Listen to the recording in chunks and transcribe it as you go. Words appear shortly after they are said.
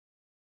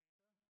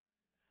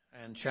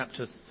And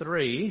chapter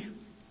 3,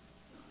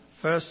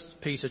 1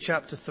 Peter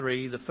chapter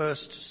 3, the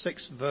first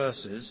 6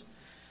 verses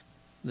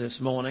this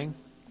morning.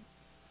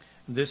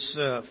 This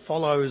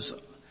follows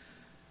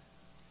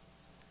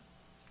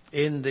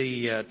in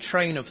the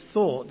train of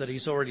thought that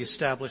he's already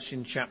established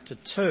in chapter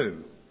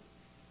 2.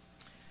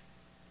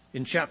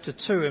 In chapter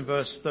 2, in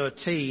verse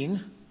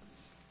 13,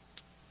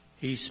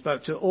 he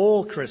spoke to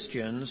all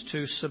Christians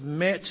to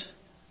submit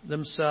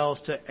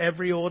themselves to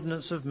every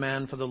ordinance of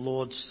man for the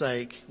Lord's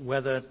sake,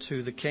 whether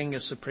to the king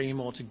as supreme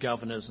or to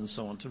governors and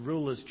so on, to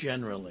rulers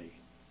generally.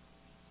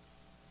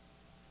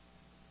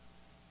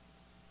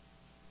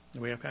 Are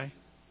we okay?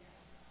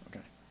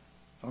 Okay.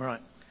 All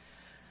right.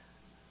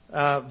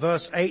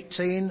 Verse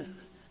 18,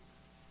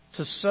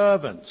 to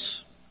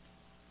servants,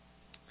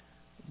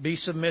 be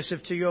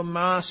submissive to your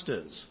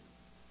masters.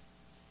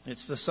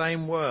 It's the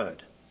same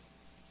word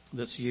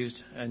that's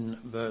used in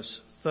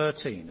verse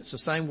 13. It's the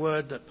same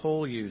word that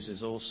Paul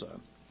uses also.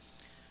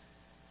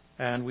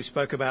 And we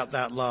spoke about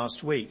that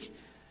last week.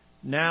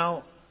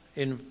 Now,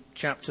 in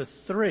chapter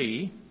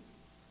 3,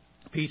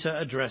 Peter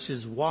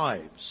addresses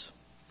wives.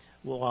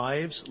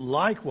 Wives,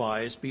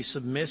 likewise, be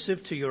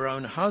submissive to your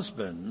own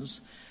husbands,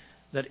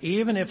 that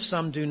even if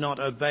some do not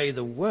obey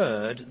the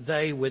word,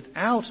 they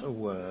without a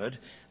word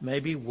may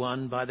be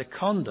won by the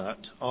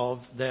conduct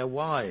of their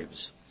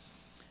wives,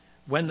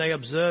 when they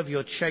observe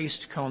your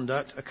chaste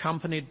conduct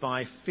accompanied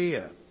by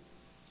fear.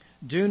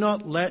 Do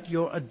not let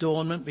your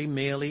adornment be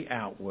merely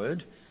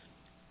outward,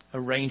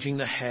 arranging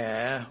the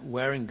hair,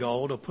 wearing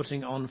gold, or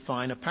putting on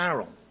fine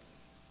apparel.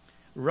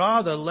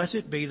 Rather, let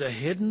it be the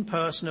hidden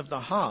person of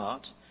the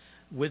heart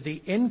with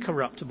the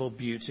incorruptible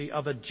beauty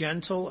of a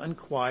gentle and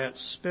quiet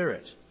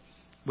spirit,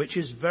 which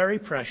is very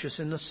precious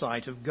in the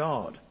sight of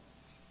God.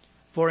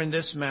 For in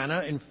this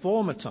manner, in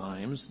former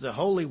times, the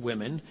holy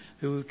women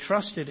who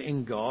trusted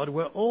in God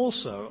were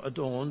also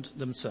adorned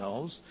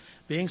themselves,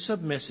 being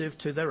submissive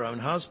to their own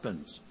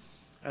husbands,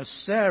 as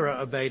Sarah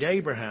obeyed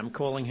Abraham,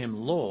 calling him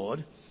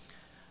Lord,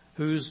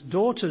 whose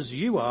daughters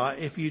you are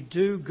if you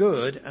do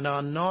good and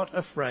are not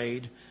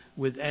afraid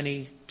with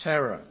any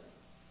terror.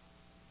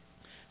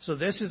 So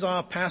this is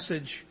our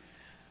passage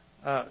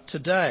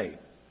today.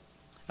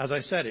 As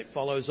I said, it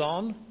follows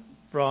on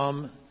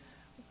from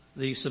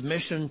the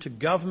submission to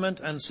government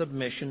and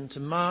submission to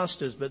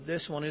masters, but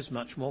this one is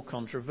much more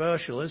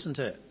controversial, isn't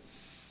it?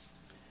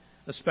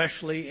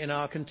 Especially in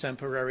our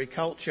contemporary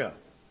culture.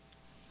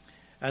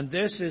 And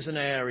this is an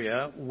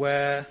area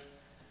where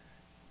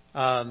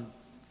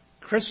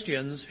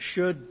Christians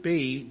should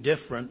be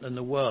different than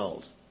the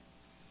world.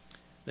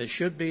 They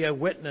should be a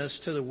witness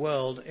to the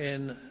world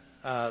in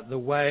the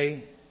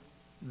way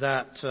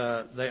that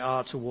they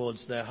are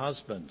towards their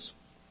husbands.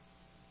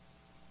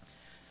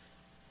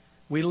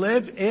 We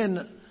live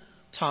in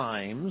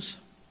times,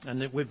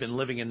 and we've been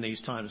living in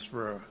these times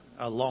for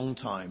a long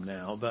time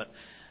now, but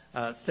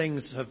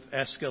things have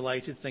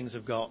escalated, things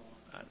have got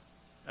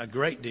a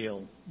great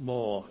deal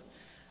more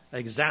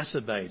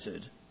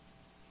exacerbated,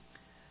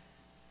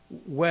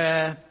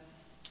 where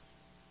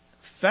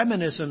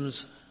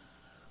feminism's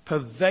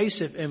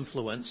pervasive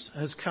influence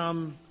has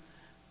come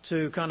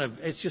to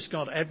it's just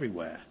got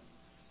everywhere.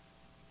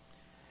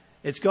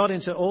 It's got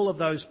into all of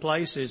those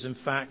places, in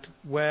fact,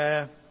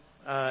 where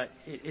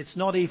it's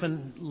not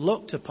even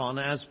looked upon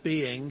as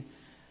being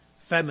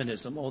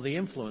feminism or the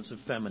influence of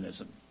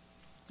feminism.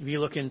 If you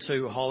look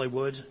into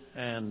Hollywood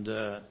and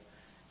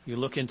you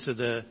look into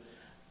the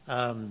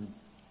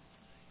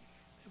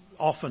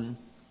often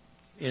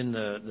in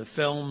the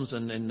films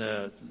and in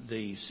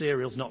the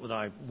serials, not that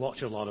I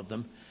watch a lot of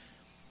them,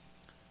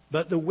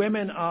 but the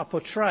women are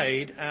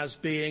portrayed as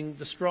being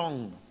the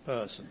strong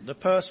person. The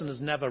person is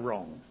never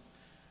wrong.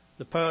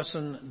 The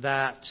person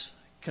that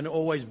can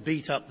always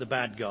beat up the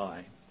bad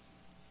guy.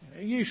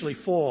 Usually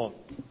 4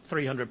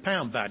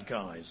 300-pound bad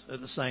guys at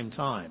the same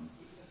time.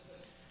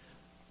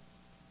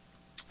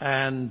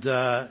 And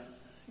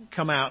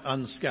come out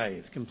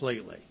unscathed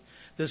completely.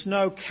 There's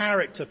no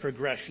character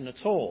progression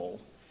at all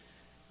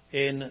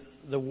in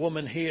the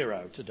woman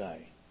hero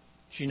today.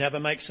 She never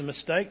makes a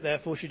mistake,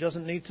 therefore she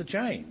doesn't need to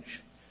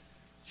change.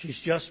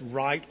 She's just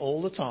right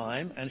all the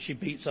time, and she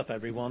beats up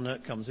everyone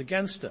that comes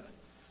against her.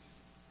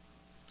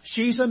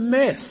 She's a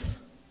myth.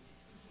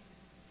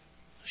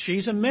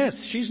 She's a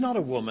myth. She's not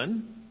a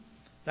woman.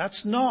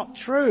 That's not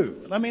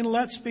true. I mean,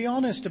 let's be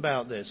honest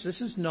about this. This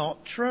is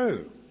not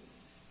true.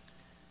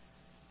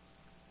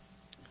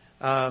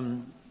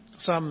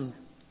 Some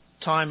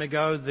time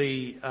ago,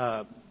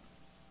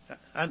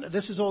 and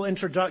this is all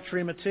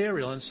introductory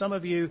material, and some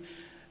of you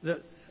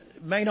that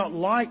may not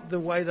like the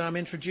way that I'm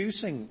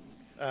introducing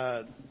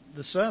the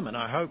sermon.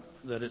 I hope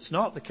that it's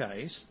not the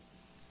case.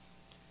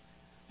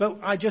 But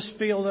I just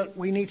feel that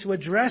we need to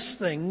address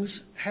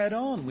things head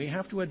on. We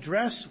have to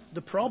address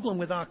the problem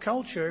with our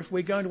culture if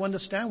we're going to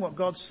understand what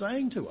God's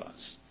saying to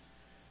us.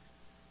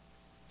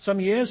 Some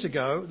years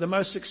ago, the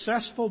most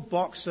successful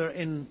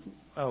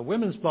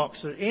women's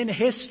boxer in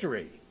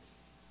history,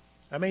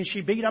 I mean,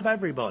 she beat up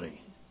everybody,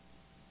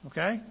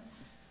 okay?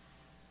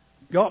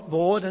 Got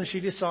bored and she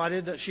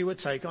decided that she would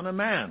take on a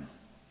man.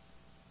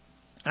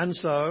 And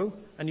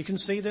you can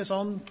see this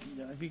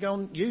if you go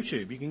on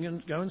YouTube, you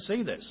can go and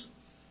see this.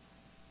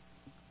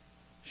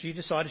 She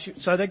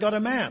decided so they got a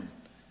man.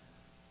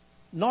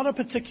 Not a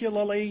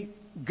particularly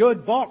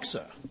good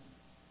boxer.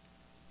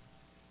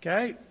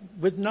 Okay?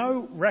 With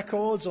no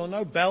records or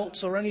no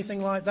belts or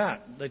anything like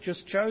that. They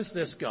just chose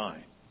this guy.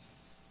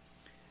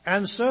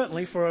 And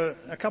certainly for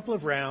a couple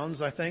of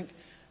rounds, I think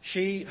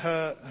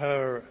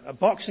her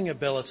boxing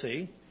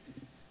ability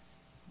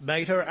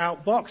made her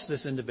outbox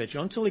this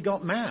individual until he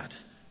got mad.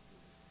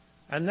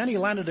 And then he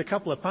landed a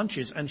couple of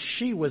punches and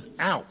she was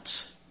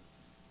out.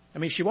 I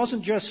mean, she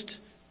wasn't just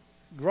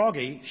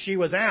groggy, she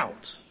was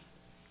out.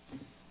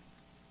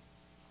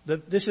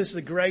 This is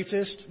the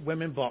greatest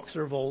women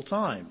boxer of all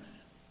time.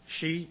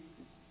 She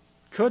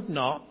could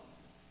not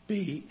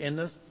be in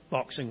the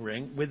boxing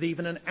ring with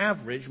even an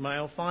average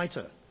male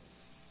fighter.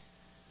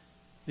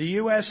 The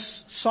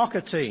US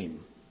soccer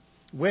team,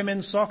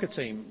 women's soccer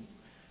team,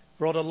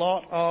 brought a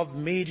lot of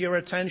media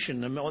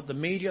attention. The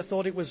media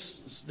thought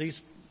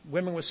these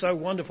women were so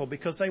wonderful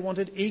because they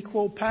wanted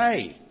equal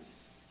pay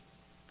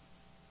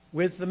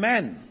with the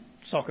men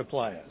soccer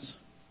players.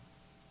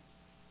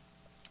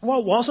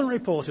 What wasn't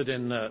reported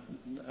in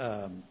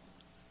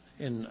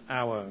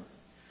our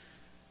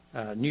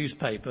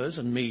newspapers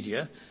and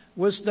media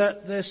was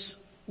that this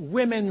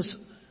women's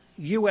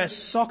US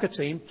soccer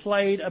team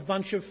played a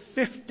bunch of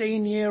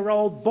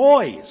 15-year-old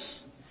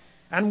boys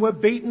and were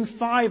beaten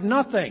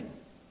 5-0.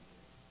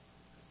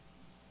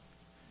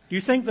 Do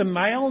you think the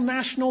male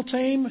national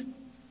team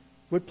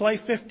would play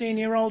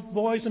 15-year-old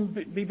boys and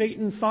be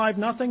beaten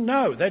 5-0?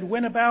 No, they'd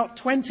win about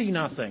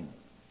 20-0.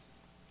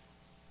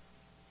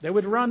 They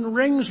would run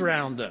rings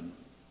round them.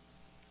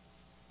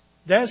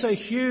 There's a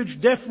huge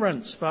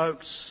difference,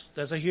 folks.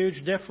 There's a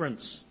huge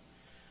difference.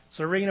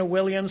 Serena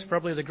Williams,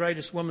 probably the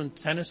greatest woman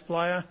tennis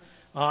player,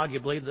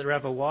 arguably, that there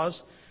ever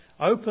was,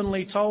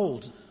 openly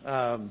told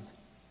a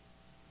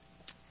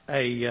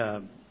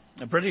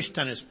British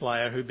tennis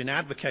player who'd been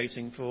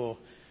advocating for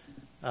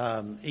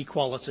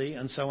equality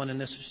and so on in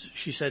this,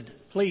 she said,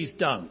 please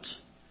don't.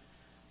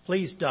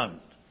 Please don't.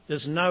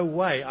 There's no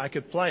way I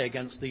could play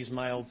against these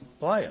male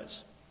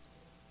players.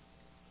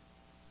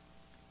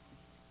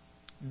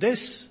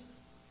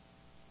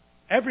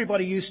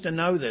 Everybody used to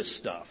know this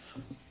stuff.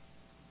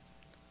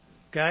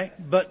 Okay?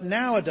 But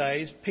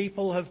nowadays,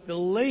 people have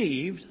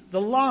believed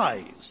the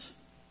lies.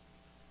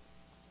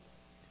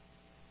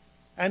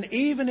 And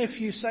even if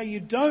you say you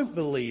don't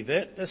believe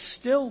it, there's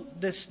still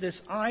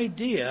this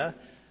idea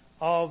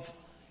of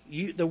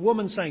the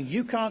woman saying,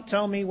 you can't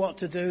tell me what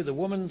to do, the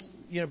woman,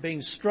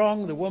 being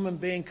strong, the woman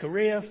being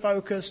career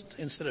focused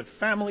instead of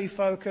family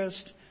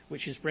focused,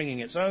 which is bringing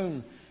its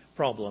own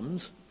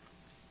problems,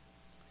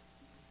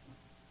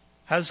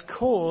 has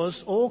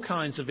caused all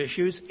kinds of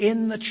issues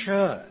in the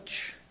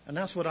church. And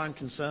that's what I'm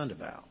concerned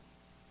about.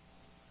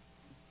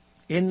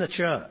 In the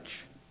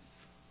church.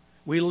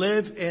 We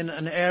live in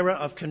an era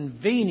of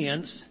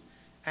convenience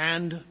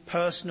and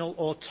personal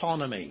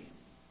autonomy.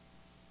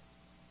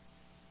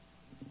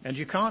 And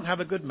you can't have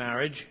a good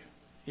marriage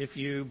if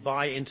you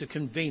buy into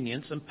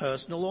convenience and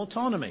personal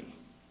autonomy.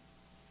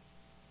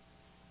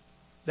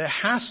 There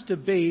has to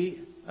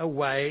be a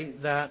way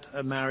that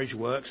a marriage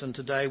works, and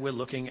today we're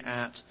looking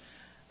at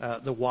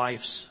the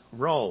wife's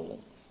role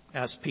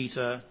as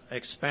Peter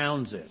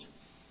expounds it.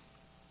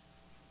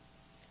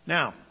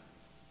 Now,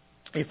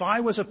 if I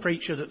was a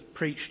preacher that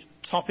preached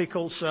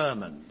topical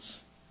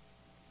sermons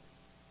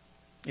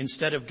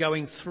instead of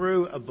going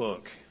through a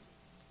book,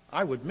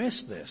 I would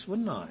miss this,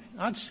 wouldn't I?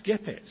 I'd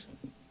skip it.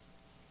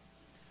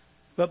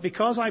 But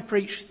because I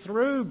preach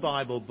through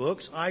Bible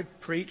books, I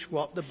preach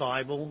what the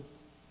Bible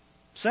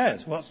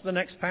says. What's the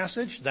next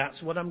passage?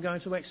 That's what I'm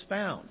going to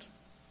expound.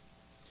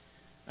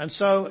 And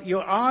so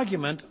your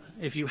argument,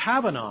 if you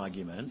have an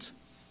argument,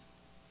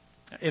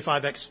 if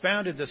I've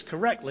expounded this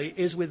correctly,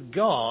 is with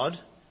God,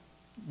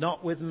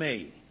 not with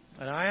me.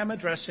 And I am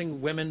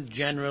addressing women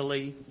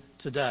generally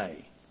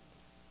today,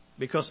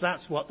 because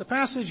that's what the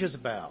passage is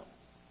about.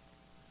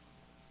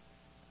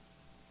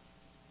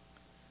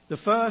 The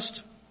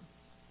first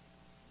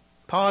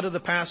part of the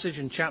passage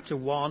in chapter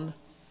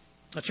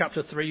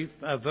 3,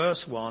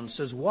 verse 1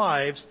 says,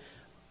 wives,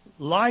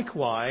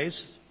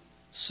 likewise,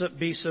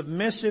 be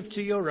submissive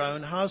to your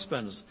own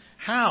husbands.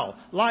 How?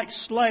 Like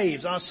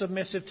slaves are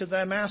submissive to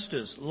their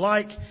masters.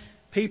 Like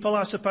people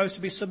are supposed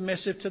to be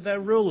submissive to their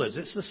rulers.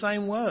 It's the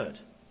same word.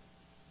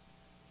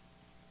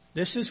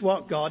 This is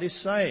what God is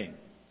saying.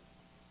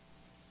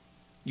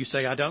 You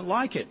say, I don't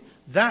like it.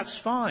 That's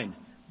fine.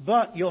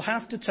 But you'll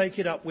have to take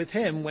it up with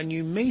him when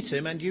you meet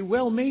him, and you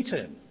will meet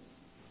him.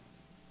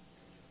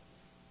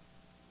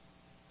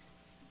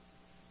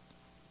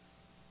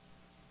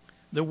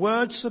 The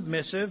word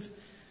submissive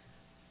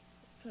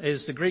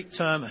is the Greek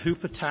term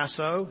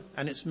hupotasso,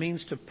 and it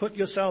means to put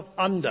yourself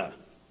under.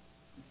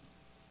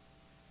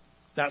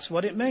 That's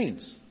what it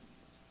means.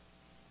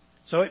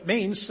 So it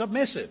means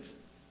submissive.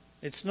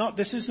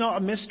 This is not a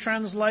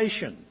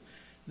mistranslation.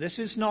 This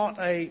is not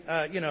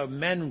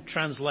men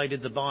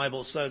translated the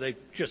Bible so they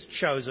just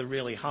chose a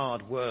really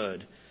hard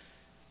word.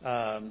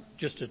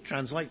 just to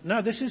translate.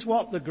 No, this is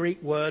what the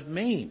Greek word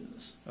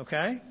means,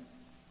 okay?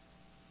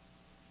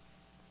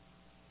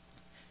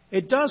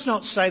 It does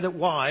not say that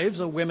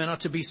wives or women are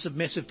to be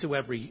submissive to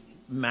every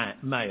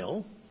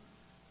male.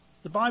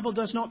 The Bible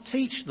does not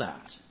teach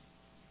that.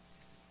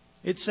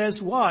 It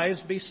says,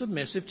 wives, be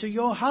submissive to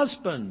your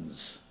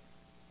husbands.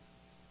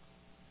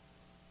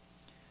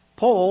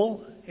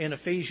 Paul, in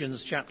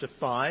Ephesians chapter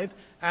 5,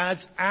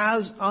 adds,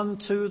 as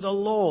unto the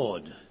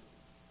Lord.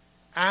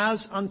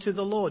 As unto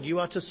the Lord. You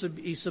are to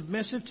be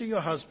submissive to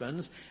your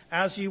husbands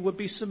as you would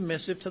be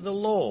submissive to the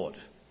Lord.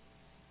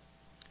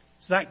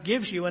 So that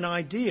gives you an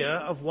idea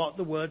of what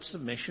the word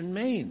submission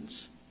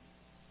means.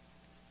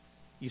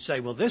 You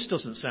say, well, this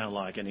doesn't sound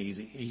like an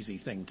easy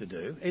thing to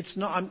do. It's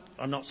not,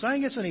 I'm not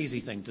saying it's an easy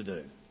thing to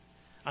do.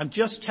 I'm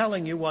just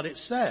telling you what it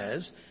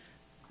says,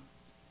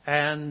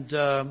 and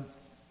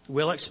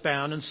we'll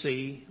expound and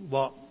see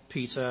what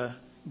Peter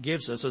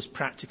gives us as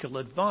practical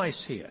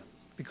advice here,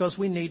 because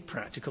we need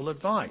practical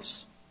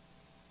advice.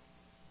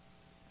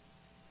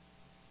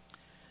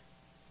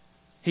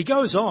 He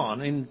goes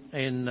on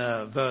in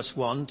verse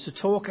 1 to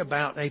talk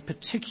about a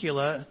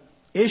particular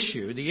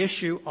issue, the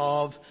issue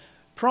of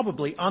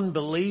probably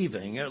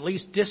unbelieving, or at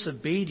least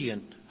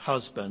disobedient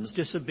husbands,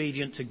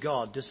 disobedient to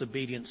God,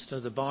 disobedience to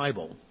the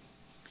Bible,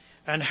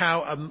 and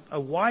how a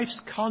wife's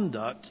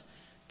conduct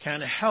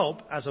can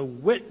help as a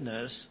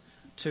witness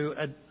to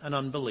an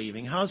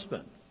unbelieving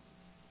husband.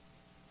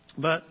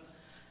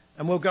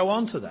 And we'll go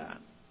on to that.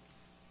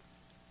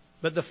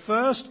 But the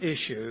first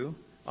issue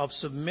of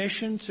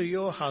submission to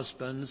your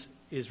husbands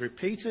is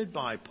repeated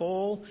by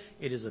Paul.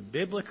 It is a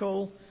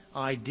biblical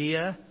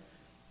idea,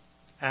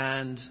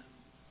 and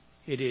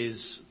it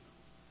is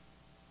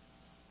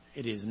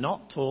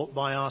not taught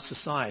by our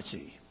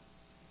society.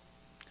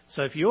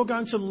 So if you're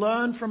going to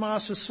learn from our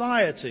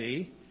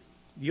society,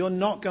 you're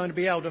not going to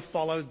be able to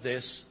follow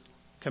this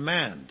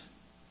command.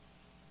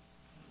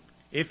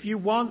 If you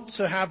want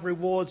to have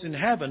rewards in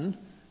heaven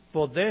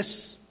for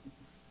this,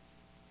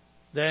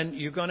 then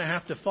you're going to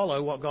have to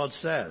follow what God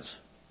says.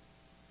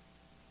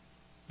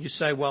 You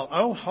say, well,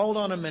 hold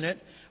on a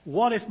minute.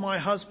 What if my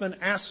husband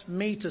asks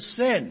me to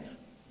sin?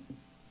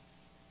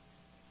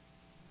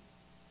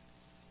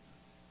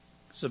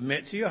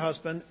 Submit to your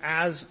husband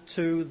as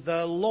to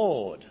the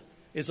Lord.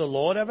 Is the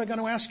Lord ever going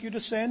to ask you to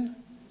sin?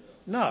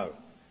 No.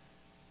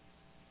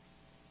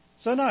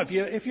 So no,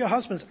 if your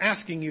husband's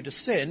asking you to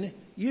sin,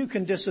 you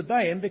can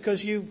disobey him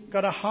because you've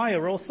got a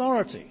higher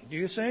authority. Do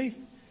you see?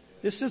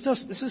 This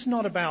is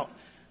not about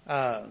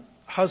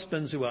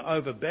husbands who are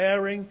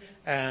overbearing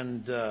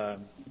and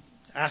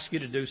ask you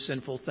to do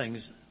sinful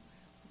things.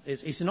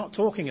 He's not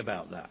talking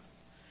about that.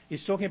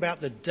 He's talking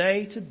about the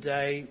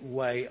day-to-day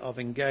way of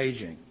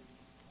engaging.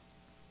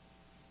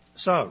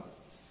 So,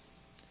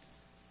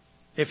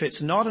 if it's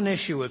not an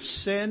issue of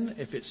sin,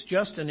 if it's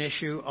just an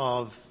issue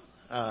of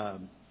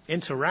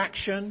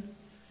interaction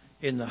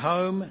in the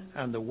home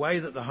and the way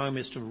that the home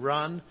is to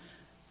run,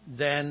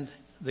 then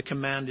the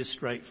command is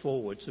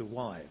straightforward to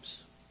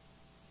wives.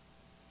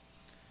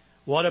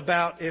 What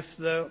about if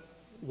the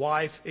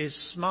wife is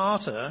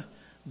smarter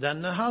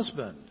than the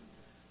husband?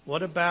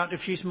 What about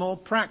if she's more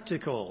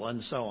practical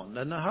and so on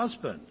than the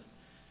husband?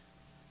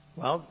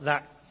 Well,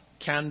 that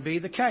can be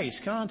the case,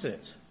 can't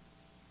it?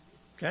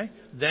 Okay?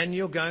 Then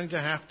you're going to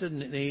have to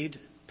need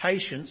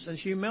patience and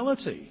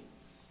humility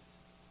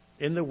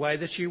in the way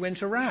that you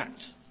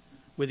interact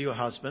with your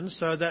husband,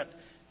 so that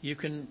you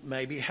can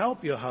maybe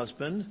help your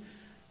husband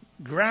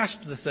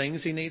grasp the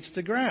things he needs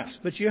to grasp.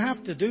 But you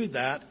have to do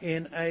that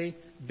in a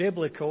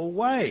biblical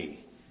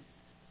way.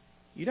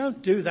 You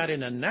don't do that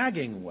in a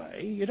nagging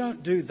way. You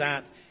don't do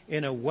that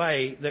in a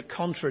way that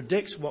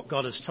contradicts what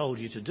God has told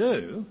you to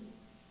do,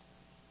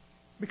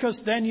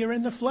 because then you're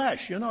in the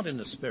flesh, you're not in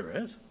the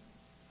spirit.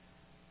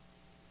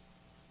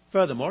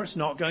 Furthermore, it's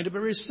not going to be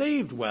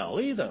received well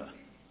either.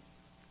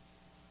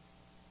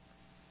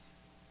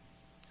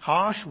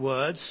 Harsh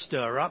words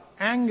stir up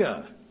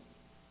anger,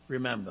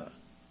 remember.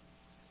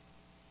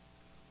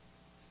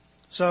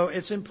 So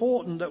it's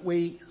important that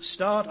we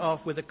start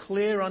off with a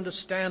clear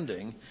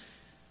understanding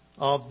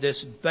of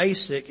this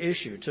basic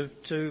issue.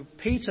 To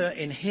Peter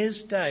in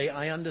his day,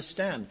 I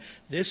understand,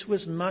 this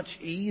was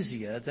much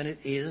easier than it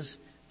is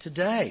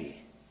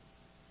today,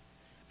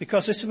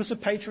 because this was a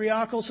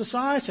patriarchal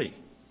society.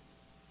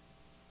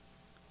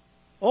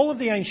 All of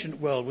the ancient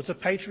world was a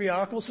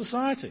patriarchal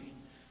society.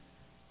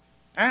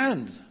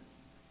 And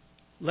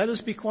let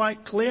us be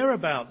quite clear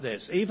about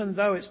this, even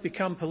though it's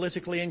become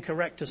politically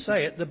incorrect to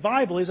say it, the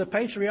Bible is a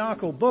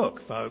patriarchal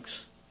book,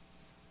 folks.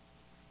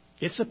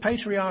 It's a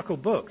patriarchal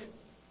book.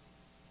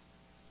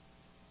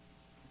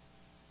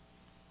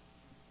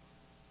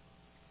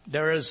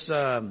 There has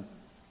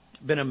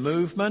been a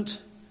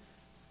movement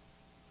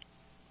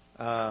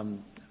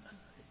trying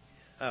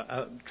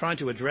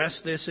to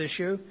address this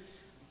issue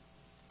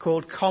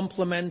called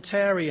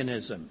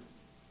complementarianism.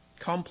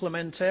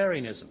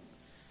 Complementarianism.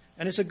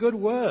 And it's a good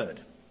word.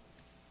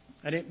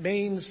 And it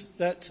means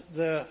that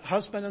the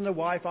husband and the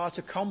wife are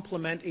to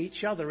complement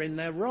each other in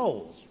their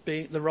roles,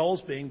 the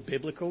roles being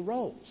biblical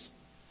roles.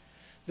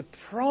 The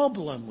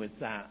problem with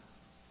that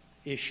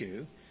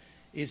issue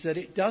is that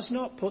it does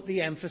not put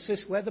the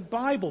emphasis where the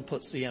Bible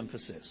puts the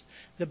emphasis.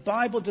 The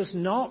Bible does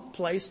not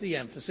place the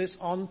emphasis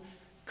on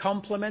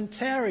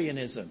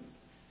complementarianism.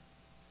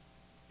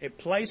 It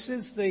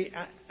places the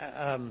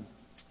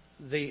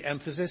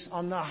emphasis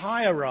on the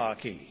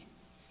hierarchy.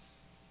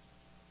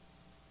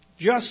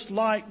 Just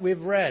like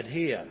we've read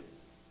here.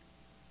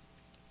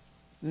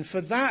 And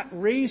for that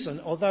reason,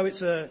 although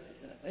the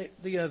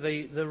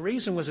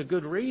reason was a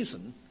good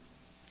reason,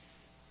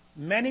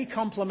 many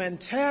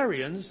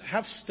complementarians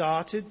have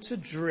started to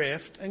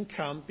drift and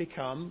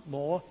become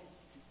more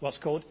what's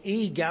called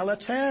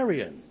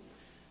egalitarian,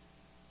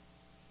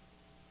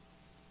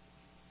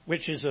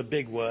 which is a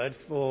big word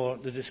for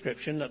the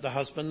description that the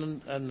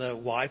husband and the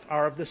wife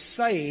are of the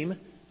same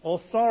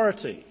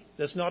authority.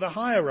 There's not a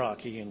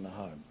hierarchy in the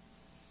home.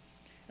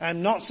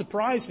 And not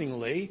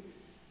surprisingly,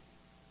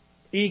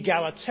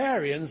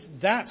 egalitarians,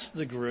 that's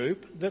the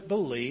group that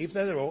believe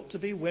that there ought to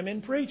be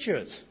women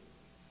preachers.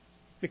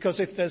 Because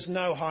if there's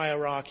no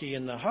hierarchy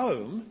in the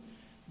home,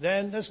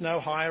 then there's no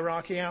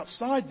hierarchy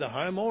outside the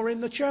home or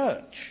in the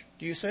church.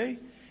 Do you see?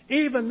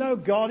 Even though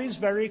God is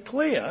very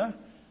clear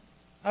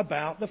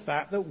about the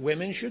fact that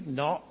women should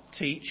not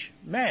teach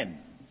men.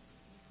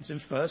 It's in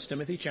 1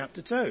 Timothy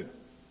chapter 2.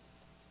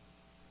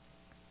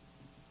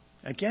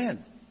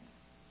 Again,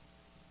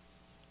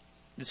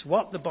 it's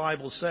what the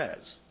Bible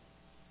says.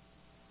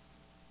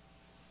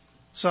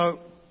 So,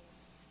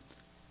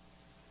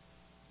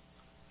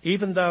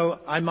 even though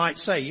I might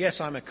say, yes,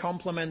 I'm a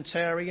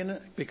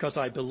complementarian because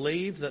I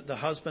believe that the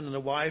husband and the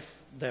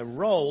wife, their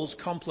roles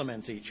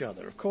complement each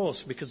other. Of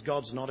course, because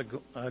God's not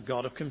a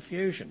God of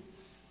confusion.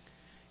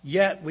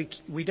 Yet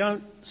we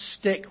don't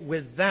stick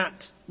with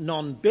that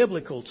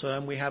non-biblical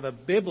term. We have a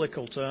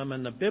biblical term,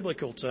 and the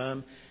biblical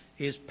term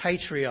is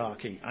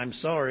patriarchy. I'm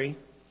sorry.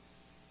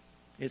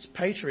 It's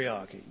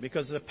patriarchy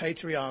because it's a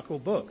patriarchal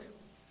book.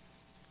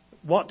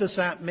 What does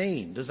that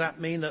mean? Does that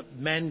mean that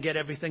men get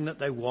everything that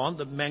they want,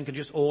 that men can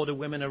just order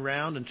women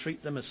around and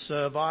treat them as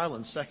servile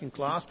and second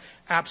class?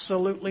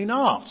 Absolutely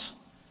not.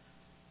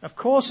 Of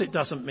course it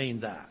doesn't mean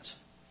that.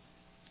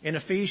 In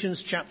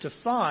Ephesians chapter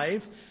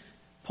 5,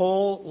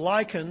 Paul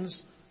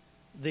likens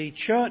the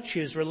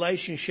church's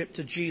relationship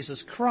to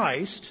Jesus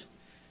Christ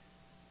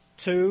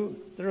to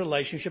the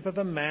relationship of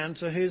a man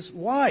to his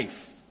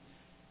wife.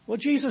 Well,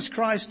 Jesus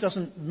Christ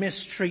doesn't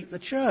mistreat the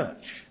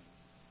church.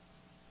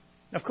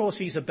 Of course,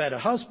 he's a better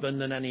husband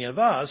than any of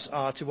us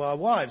are to our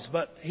wives,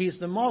 but he's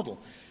the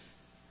model,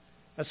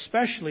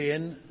 especially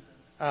in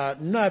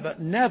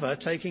never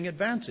taking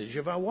advantage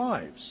of our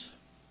wives.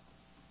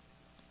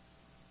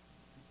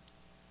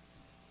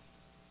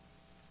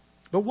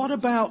 But what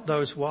about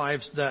those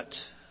wives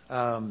that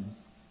have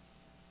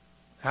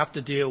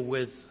to deal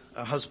with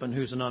a husband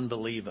who's an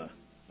unbeliever?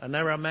 And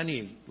there are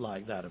many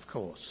like that, of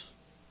course.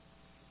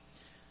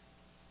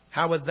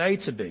 How are they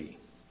to be?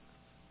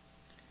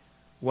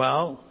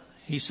 Well,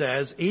 he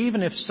says,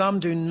 even if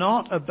some do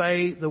not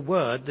obey the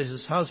word, this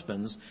is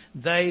husbands,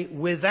 they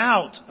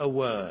without a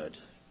word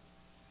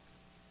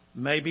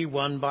may be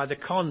won by the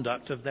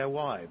conduct of their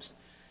wives.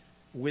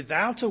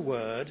 Without a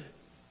word,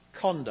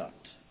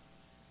 conduct.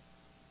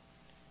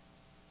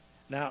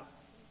 Now,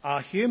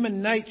 our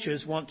human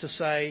natures want to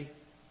say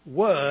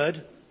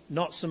word,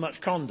 not so much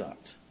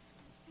conduct.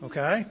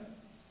 Okay?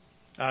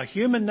 Our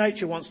human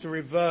nature wants to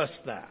reverse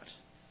that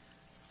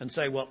and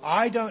say, well,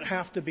 I don't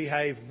have to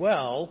behave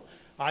well.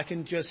 I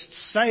can just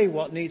say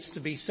what needs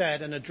to be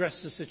said and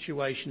address the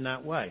situation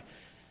that way.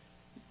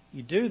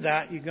 You do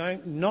that, you're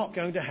not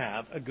going to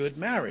have a good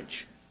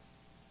marriage.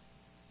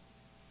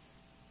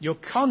 Your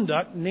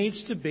conduct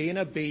needs to be in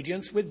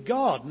obedience with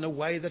God and the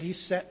way that he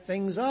set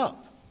things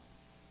up.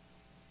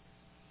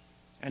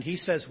 And he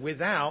says,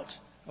 without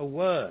a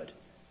word.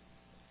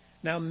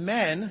 Now,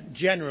 men,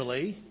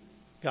 generally,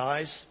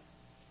 guys,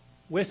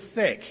 we're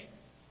thick.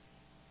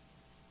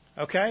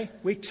 Okay?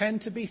 We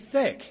tend to be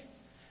thick.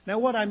 Now,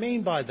 what I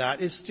mean by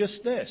that is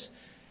just this.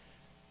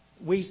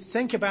 We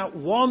think about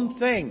one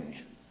thing,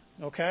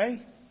 okay?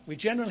 We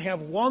generally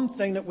have one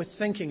thing that we're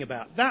thinking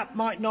about. That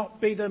might not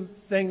be the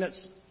thing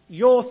that's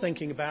you're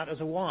thinking about as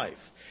a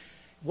wife.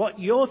 What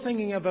you're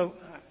thinking about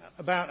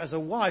as a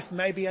wife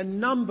may be a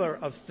number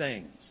of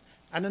things,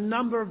 and a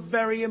number of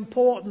very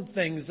important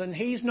things, and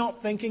he's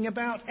not thinking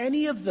about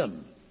any of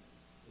them.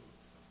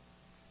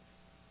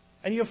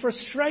 And you're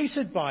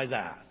frustrated by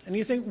that. And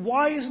you think,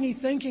 why isn't he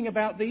thinking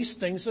about these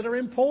things that are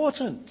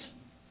important?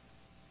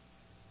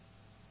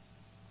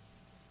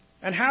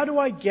 And how do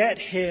I get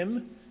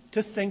him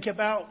to think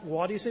about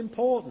what is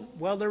important?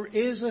 Well, there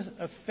is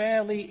a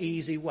fairly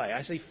easy way.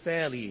 I say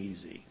fairly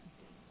easy.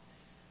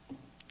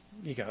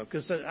 You go,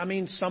 because,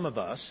 some of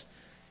us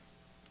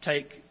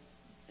take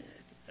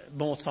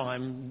more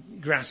time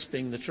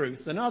grasping the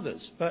truth than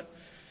others. But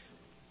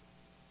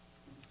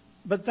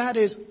that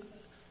is,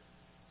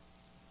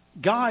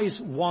 guys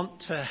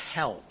want to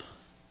help.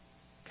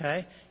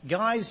 Okay?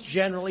 Guys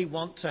generally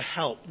want to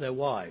help their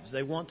wives.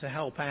 They want to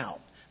help out.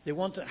 They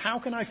want to, how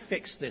can I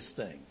fix this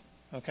thing?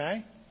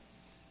 Okay?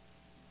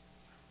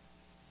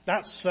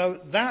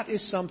 That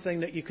is something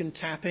that you can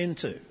tap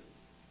into.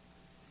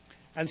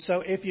 And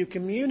so if you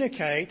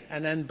communicate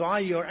and then by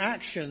your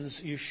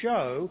actions you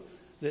show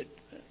that,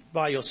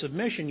 by your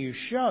submission you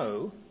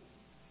show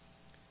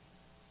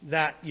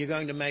that you're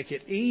going to make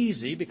it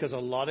easy, because a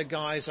lot of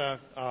guys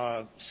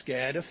are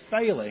scared of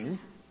failing,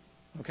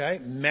 okay,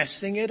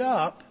 messing it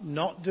up,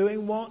 not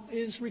doing what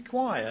is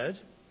required,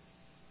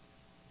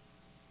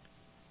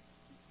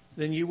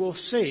 then you will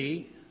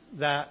see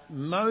that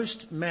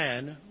most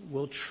men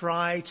will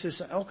try to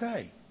say,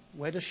 okay,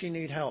 where does she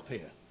need help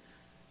here?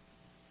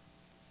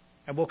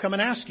 And we'll come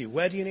and ask you,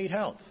 where do you need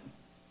help?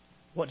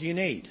 What do you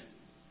need?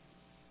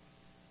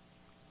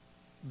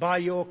 By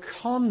your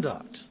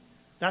conduct.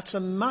 That's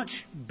a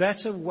much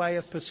better way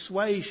of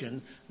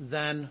persuasion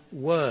than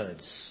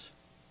words.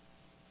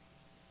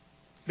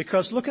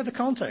 Because look at the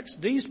context.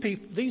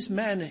 These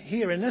men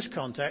here in this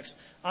context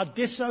are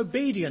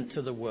disobedient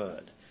to the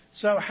word.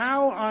 So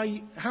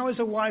how is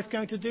a wife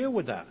going to deal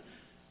with that?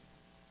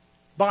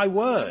 By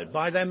word,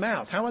 by their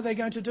mouth. How are they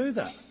going to do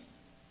that?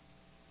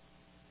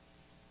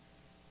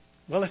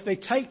 Well, if they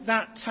take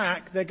that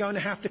tack, they're going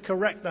to have to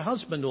correct the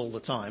husband all the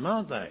time,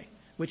 aren't they?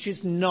 Which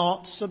is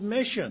not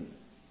submission.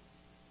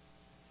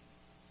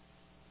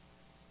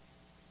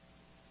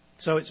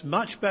 So it's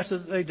much better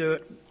that they do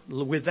it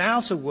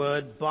without a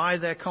word, by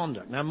their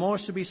conduct. Now more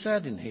is to be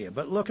said in here,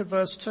 but look at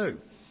verse 2.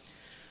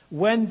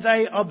 When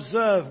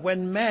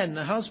men,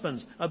 the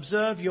husbands,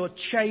 observe your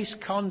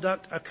chaste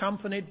conduct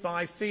accompanied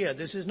by fear.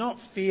 This is not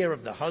fear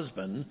of the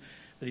husband,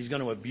 that he's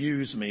going to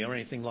abuse me or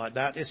anything like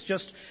that. It's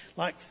just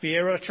like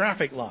fear of a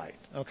traffic light,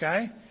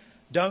 okay?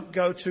 Don't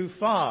go too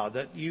far,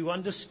 that you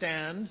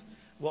understand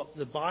what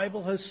the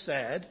Bible has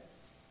said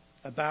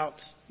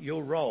about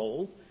your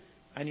role,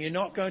 and you're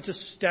not going to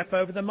step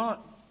over the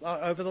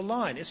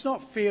line. It's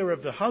not fear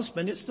of the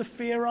husband, it's the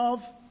fear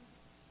of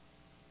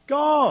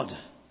God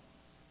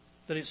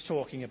that it's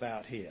talking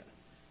about here.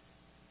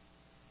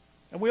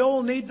 And we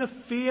all need the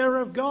fear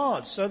of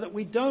God so that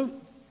we don't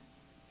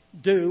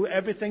do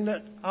everything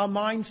that our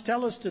minds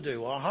tell us to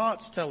do, our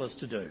hearts tell us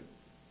to do.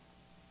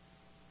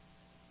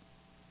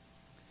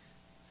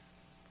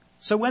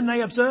 So when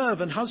they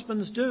observe, and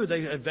husbands do,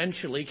 they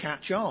eventually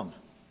catch on.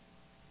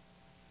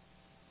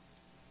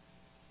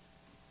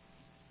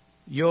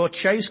 Your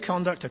chaste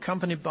conduct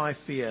accompanied by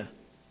fear.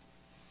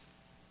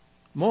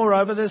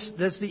 Moreover,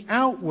 there's the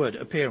outward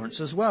appearance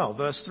as well.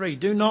 Verse 3,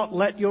 do not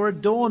let your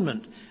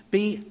adornment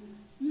be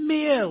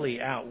merely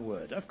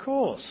outward. Of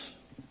course,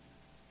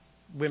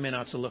 women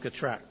are to look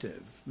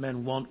attractive.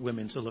 Men want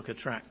women to look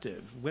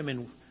attractive.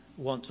 Women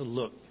want to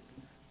look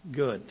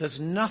good.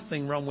 There's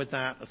nothing wrong with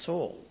that at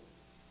all.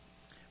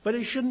 But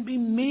it shouldn't be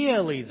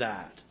merely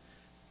that.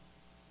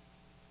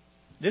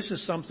 This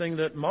is something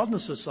that modern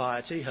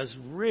society has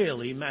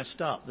really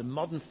messed up. The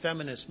modern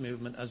feminist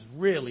movement has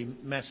really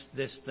messed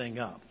this thing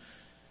up.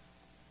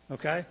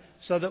 Okay?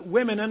 So that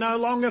women are no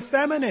longer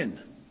feminine.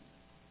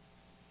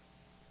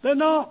 They're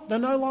not. They're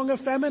no longer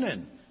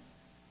feminine.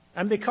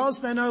 And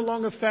because they're no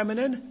longer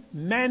feminine,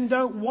 men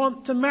don't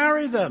want to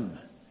marry them.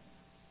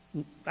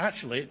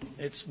 Actually,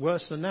 it's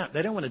worse than that.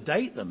 They don't want to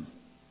date them.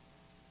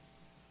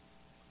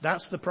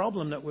 That's the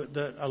problem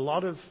that a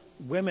lot of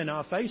women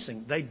are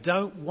facing. They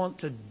don't want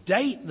to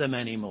date them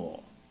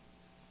anymore.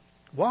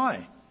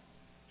 Why?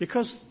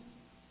 Because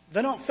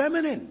they're not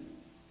feminine.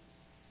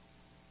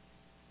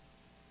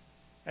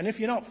 And if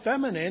you're not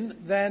feminine,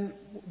 then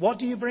what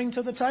do you bring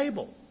to the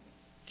table?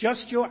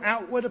 Just your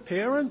outward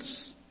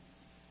appearance?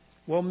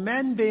 Well,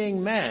 men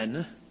being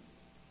men,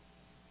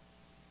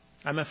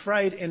 I'm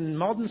afraid in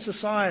modern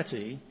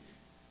society,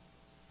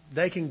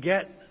 they can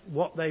get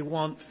what they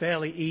want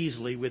fairly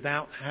easily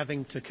without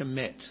having to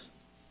commit.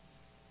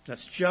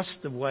 That's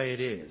just the way it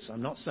is.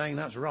 I'm not saying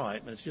that's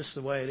right, but it's just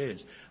the way it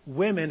is.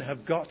 Women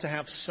have got to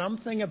have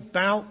something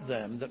about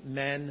them that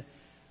men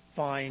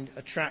find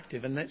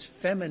attractive, and that's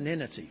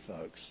femininity,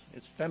 folks.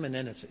 It's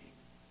femininity.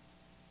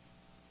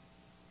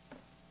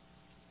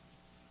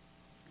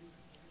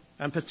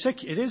 And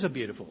it is a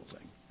beautiful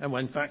thing. And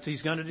in fact,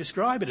 he's going to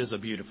describe it as a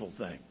beautiful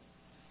thing.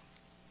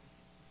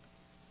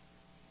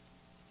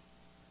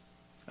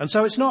 And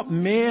so it's not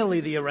merely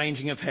the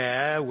arranging of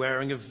hair,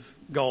 wearing of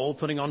gold,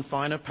 putting on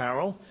fine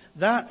apparel.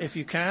 That, if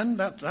you can,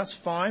 that's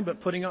fine. But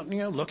putting on,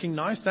 looking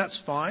nice, that's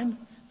fine.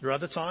 There are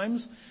other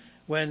times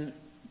when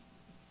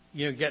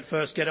you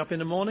first get up in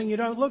the morning, you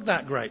don't look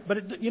that great.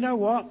 But you know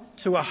what?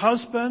 To a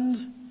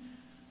husband,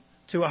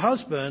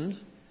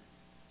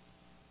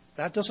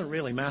 that doesn't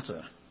really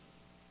matter.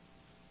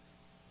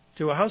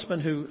 To a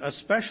husband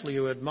especially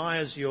who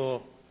admires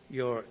your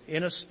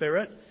inner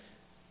spirit,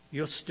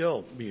 you're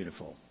still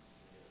beautiful.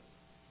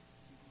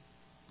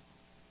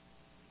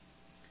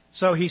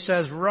 So he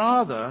says,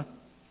 rather,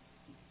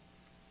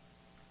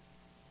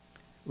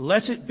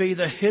 let it be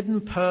the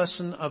hidden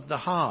person of the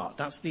heart.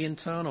 That's the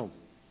internal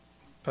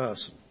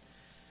person.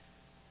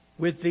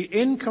 With the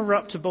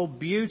incorruptible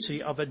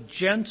beauty of a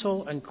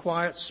gentle and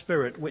quiet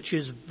spirit, which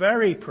is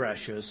very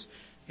precious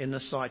in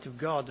the sight of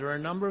God. There are a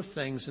number of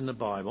things in the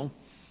Bible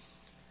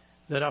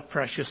that are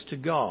precious to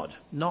God.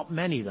 Not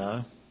many,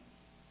 though.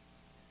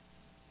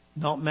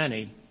 Not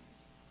many.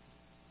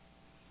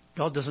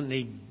 God doesn't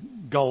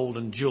need gold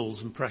and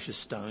jewels and precious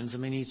stones. I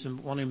mean, he's the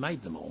one who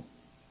made them all.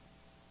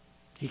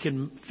 He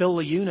can fill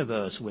the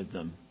universe with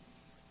them.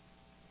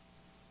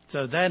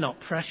 So they're not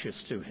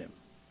precious to him.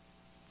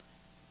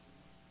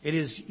 It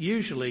is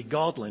usually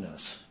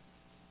godliness.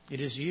 It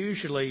is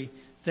usually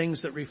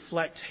things that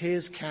reflect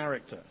his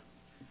character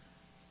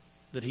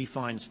that he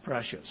finds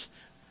precious.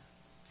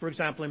 For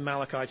example, in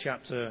Malachi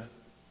chapter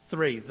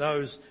 3,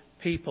 those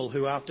people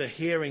who after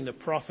hearing the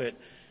prophet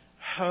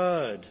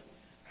heard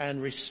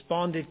and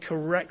responded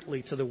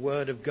correctly to the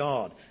word of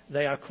God,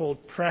 they are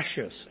called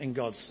precious in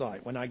God's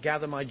sight. When I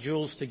gather my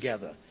jewels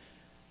together,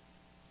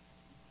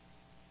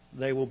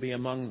 they will be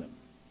among them.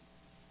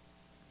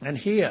 And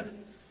here,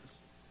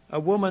 a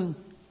woman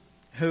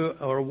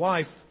or a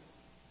wife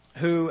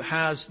who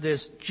has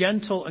this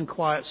gentle and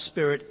quiet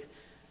spirit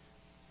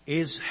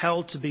is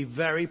held to be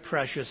very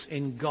precious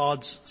in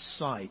God's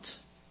sight.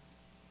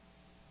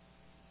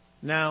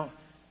 Now,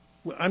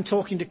 I'm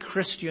talking to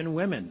Christian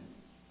women.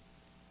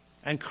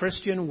 And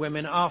Christian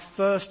women are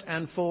first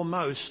and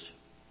foremost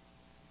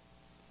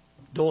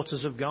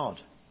daughters of God.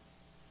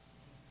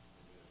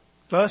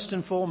 First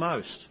and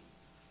foremost.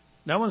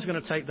 No one's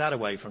going to take that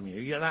away from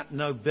you. That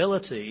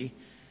nobility,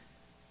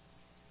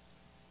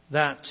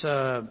 that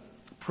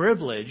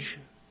privilege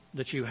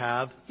that you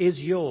have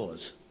is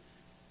yours.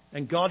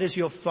 And God is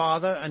your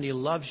Father, and he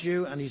loves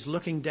you, and he's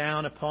looking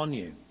down upon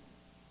you.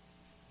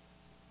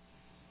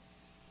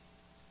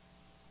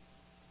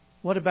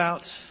 What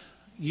about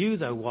you,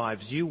 though,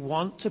 wives? Do you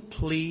want to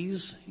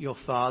please your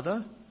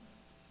Father?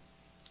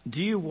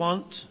 Do you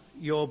want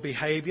your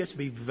behavior to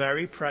be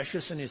very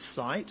precious in his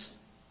sight?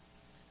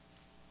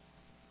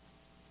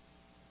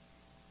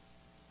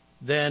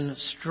 Then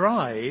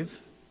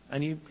strive,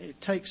 and it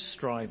takes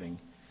striving,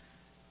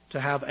 to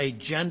have a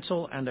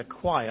gentle and a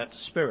quiet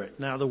spirit.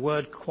 Now, the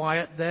word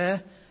quiet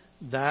there,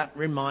 that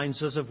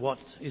reminds us of what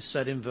is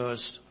said in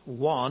verse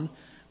 1,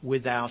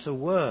 without a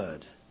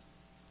word.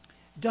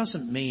 It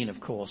doesn't mean, of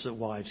course, that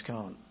wives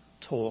can't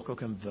talk or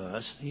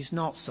converse. He's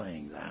not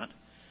saying that.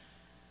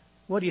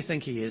 What do you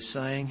think he is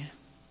saying?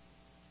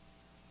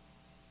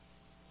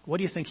 What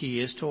do you think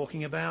he is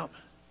talking about?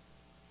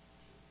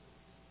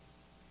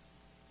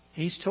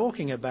 He's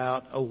talking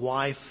about a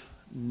wife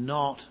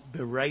not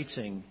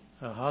berating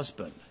her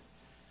husband.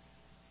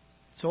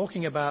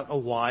 Talking about a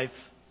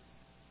wife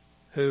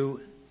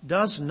who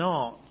does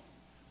not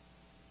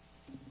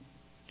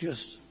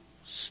just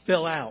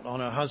spill out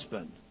on her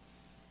husband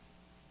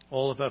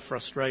all of her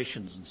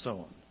frustrations and so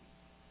on.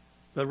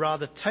 But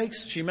rather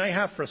she may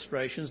have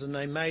frustrations and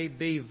they may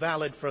be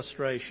valid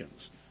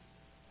frustrations.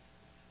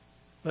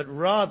 But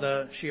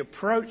rather she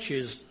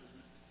approaches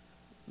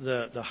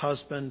the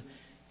husband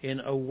in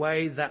a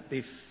way that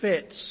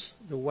befits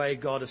the way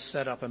God has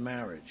set up a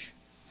marriage.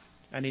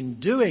 And in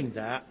doing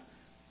that,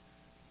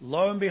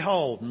 lo and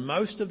behold,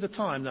 most of the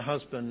time the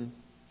husband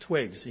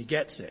twigs, he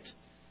gets it.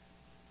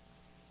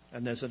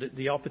 And there's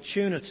the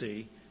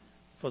opportunity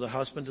for the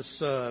husband to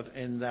serve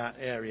in that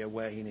area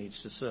where he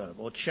needs to serve,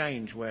 or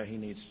change where he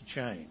needs to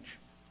change,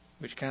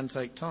 which can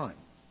take time.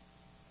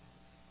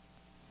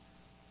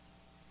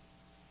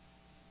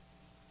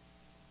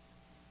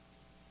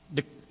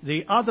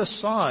 The other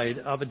side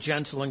of a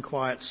gentle and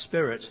quiet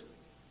spirit,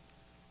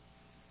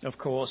 of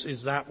course,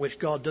 is that which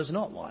God does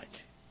not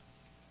like.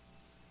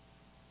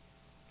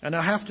 And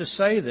I have to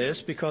say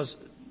this because,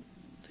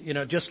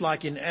 just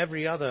like in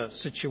every other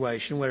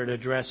situation where it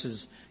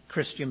addresses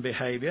Christian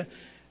behavior,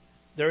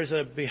 there is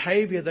a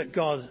behavior that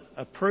God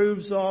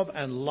approves of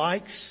and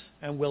likes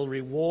and will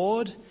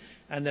reward,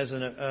 and there's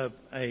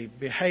a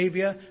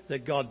behavior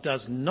that God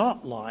does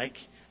not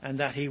like and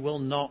that he will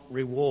not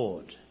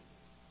reward.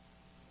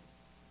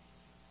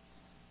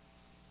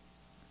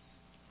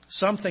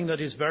 Something that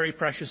is very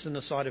precious in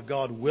the sight of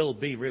God will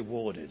be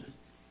rewarded.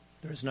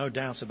 There is no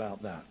doubt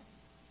about that.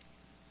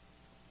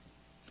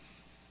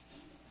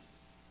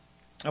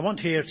 I want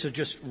here to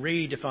just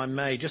read, if I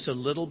may, just a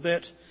little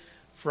bit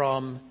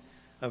from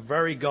a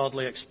very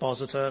godly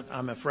expositor.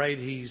 I'm afraid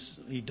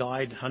he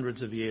died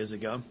hundreds of years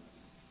ago.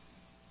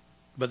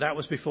 But that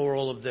was before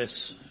all of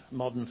this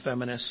modern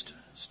feminist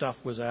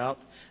stuff was out.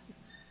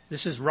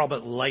 This is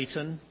Robert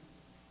Leighton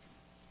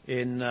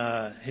in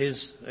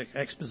his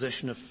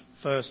exposition of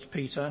 1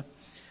 Peter.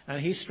 And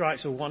he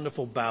strikes a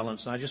wonderful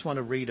balance. And I just want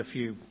to read a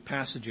few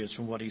passages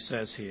from what he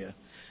says here.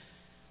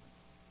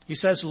 He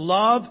says,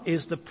 love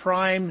is the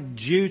prime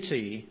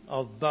duty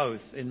of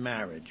both in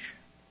marriage,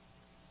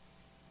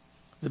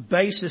 the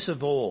basis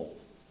of all.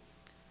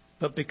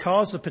 But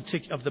because of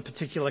the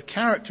particular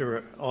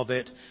character of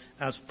it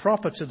as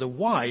proper to the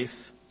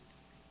wife,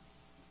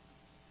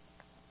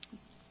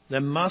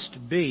 there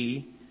must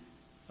be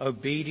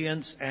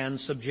obedience and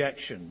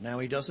subjection. Now,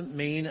 he doesn't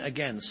mean,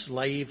 again,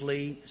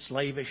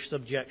 slavish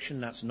subjection.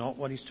 That's not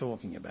what he's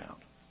talking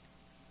about.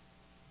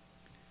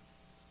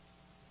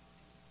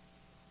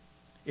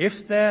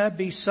 If there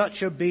be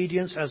such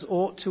obedience as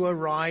ought to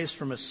arise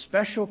from a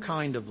special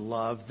kind of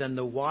love, then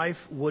the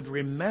wife would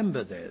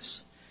remember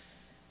this,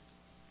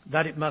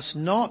 that it must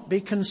not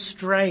be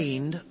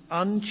constrained,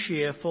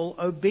 uncheerful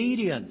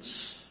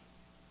obedience.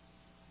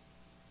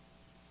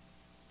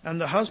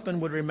 And the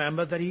husband would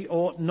remember that he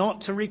ought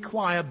not to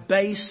require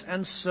base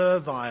and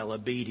servile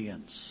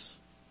obedience.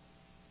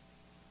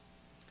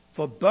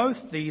 For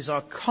both these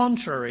are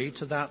contrary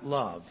to that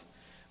love,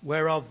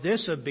 whereof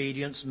this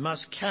obedience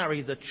must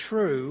carry the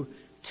true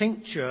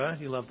tincture,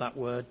 you love that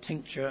word,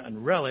 tincture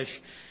and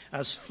relish,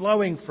 as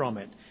flowing from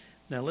it.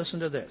 Now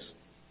listen to this.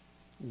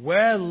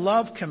 Where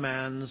love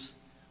commands,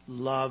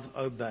 love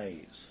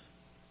obeys.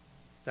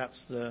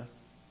 That's the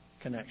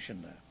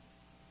connection there.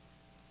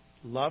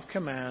 Love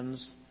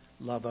commands,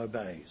 love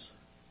obeys.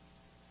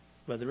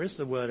 But there is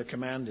the word of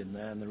command in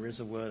there, and there is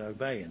a word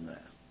obey in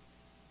there.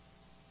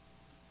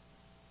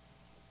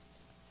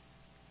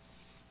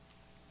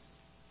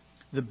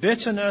 The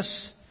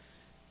bitterness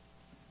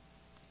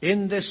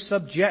in this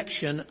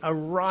subjection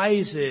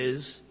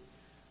arises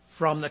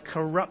from the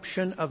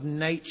corruption of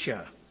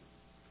nature.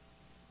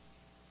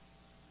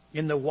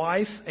 In the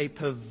wife, a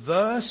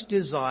perverse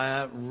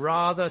desire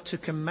rather to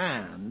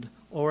command,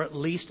 or at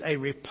least a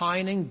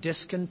repining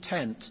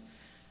discontent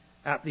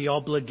at the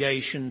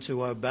obligation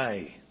to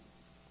obey.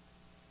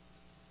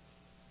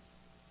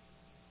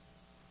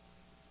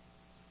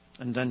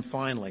 And then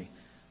finally,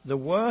 the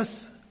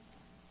worth,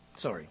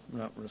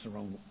 that was the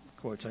wrong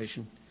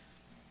quotation.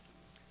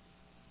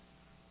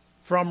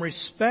 From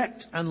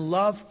respect and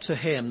love to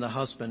him, the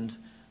husband,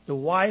 the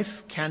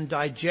wife can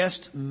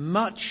digest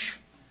much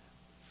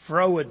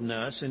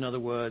frowardness, in other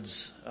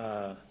words,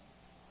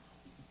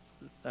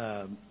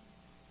 the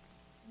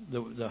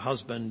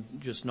husband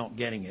just not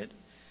getting it,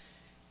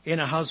 in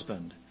a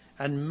husband,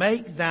 and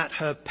make that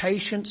her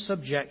patient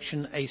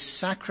subjection a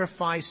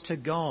sacrifice to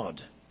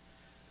God.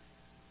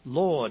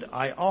 Lord,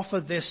 I offer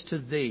this to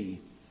thee,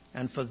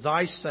 and for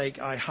thy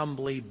sake I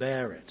humbly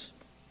bear it.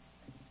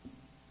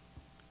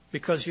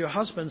 Because your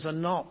husbands are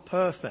not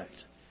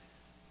perfect,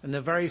 and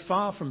they're very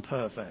far from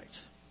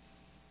perfect.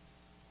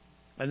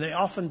 And they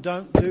often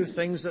don't do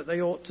things that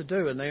they ought to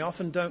do, and they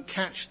often don't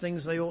catch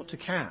things they ought to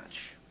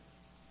catch.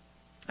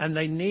 And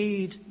they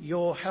need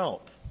your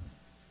help.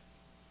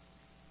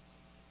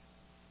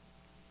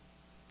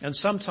 And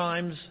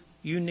sometimes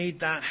you need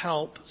that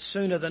help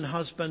sooner than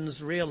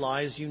husbands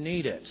realize you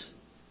need it.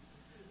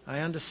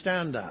 I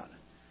understand that.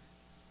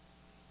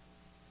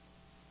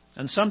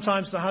 And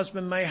sometimes the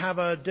husband may have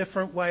a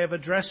different way of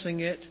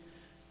addressing it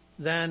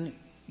than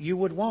you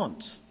would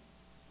want.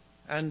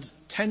 And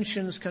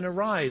tensions can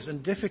arise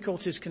and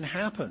difficulties can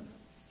happen.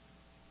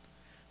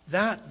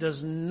 That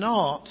does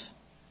not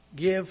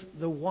give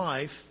the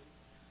wife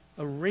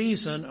a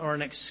reason or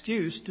an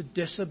excuse to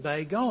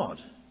disobey God.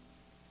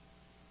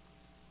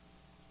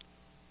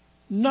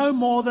 No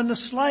more than the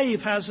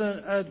slave has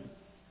a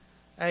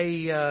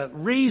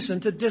reason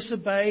to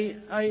disobey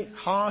a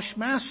harsh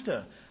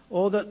master,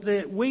 or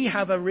that we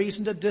have a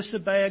reason to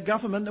disobey a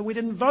government that we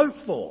didn't vote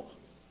for.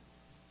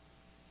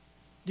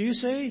 Do you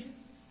see?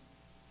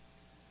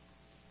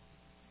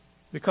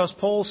 Because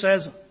Paul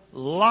says,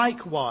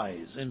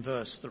 likewise, in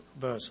verse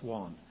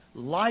 1.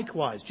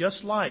 Likewise,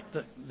 just like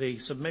the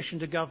submission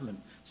to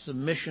government,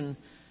 submission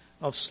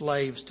of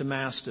slaves to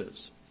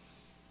masters.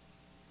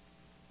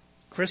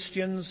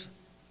 Christians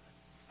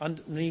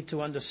need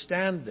to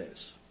understand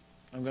this.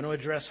 I'm going to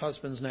address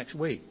husbands next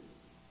week.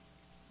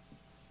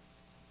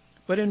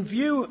 But in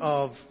view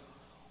of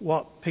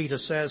what Peter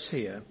says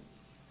here,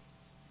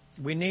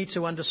 we need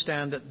to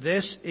understand that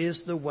this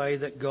is the way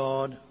that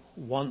God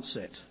wants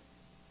it.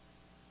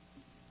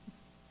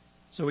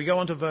 So we go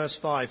on to verse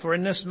 5. For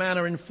in this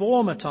manner in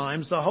former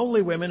times the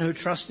holy women who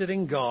trusted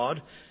in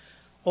God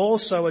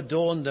also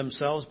adorned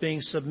themselves,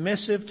 being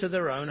submissive to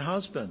their own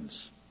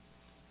husbands.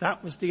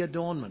 That was the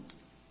adornment.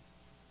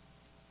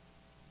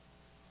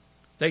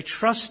 They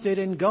trusted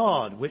in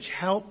God, which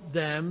helped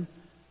them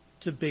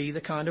to be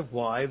the kind of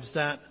wives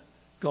that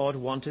God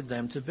wanted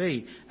them to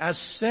be. As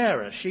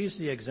Sarah, she's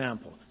the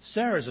example.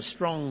 Sarah's a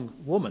strong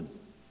woman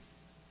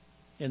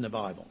in the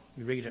Bible.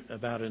 We read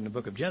about it in the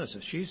book of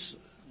Genesis. She's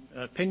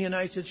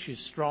opinionated,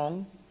 she's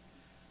strong.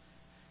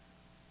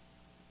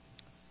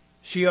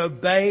 She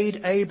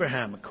obeyed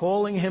Abraham,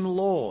 calling him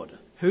Lord,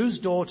 whose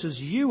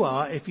daughters you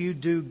are if you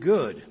do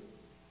good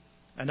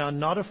and are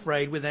not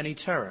afraid with any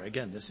terror.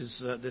 Again,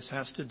 this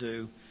has to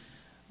do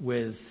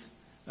with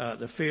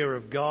the fear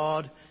of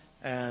God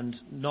and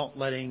not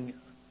letting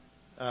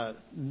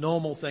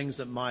normal things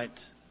that might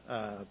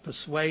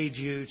persuade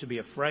you to be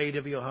afraid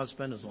of your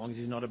husband, as long as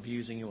he's not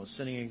abusing you or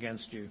sinning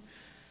against you.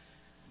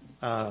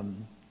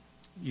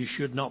 You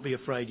should not be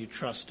afraid. You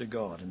trust to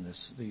God in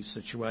these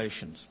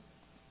situations.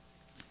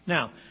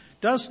 Now,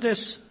 does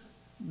this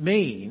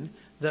mean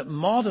that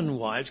modern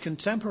wives,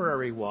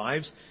 contemporary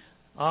wives,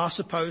 are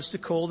supposed to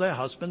call their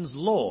husbands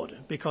Lord?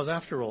 Because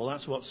after all,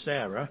 that's what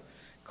Sarah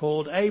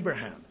called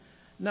Abraham.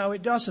 No,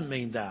 it doesn't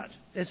mean that.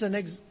 It's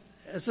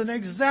an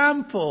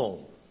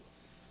example.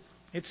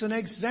 It's an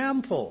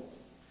example.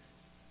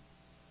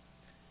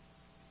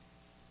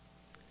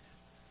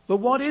 But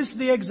what is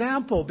the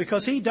example?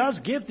 Because he does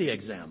give the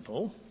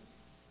example.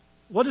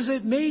 What does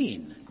it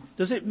mean?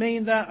 Does it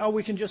mean that,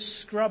 we can just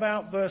scrub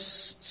out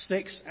verse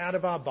 6 out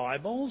of our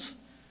Bibles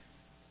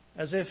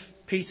as if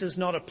Peter's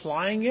not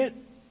applying it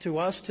to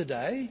us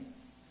today?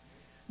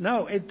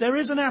 No, there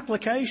is an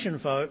application,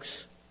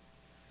 folks.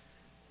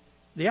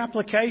 The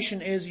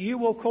application is you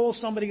will call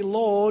somebody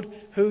Lord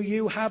who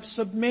you have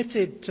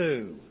submitted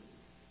to.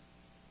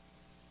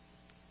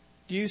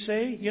 Do you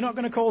see? You're not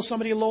going to call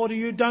somebody Lord who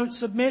you don't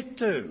submit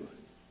to.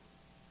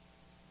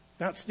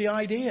 That's the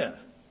idea.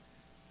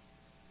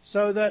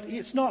 So that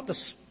it's not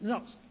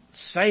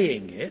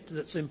saying it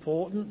that's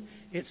important.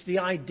 It's the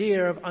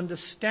idea of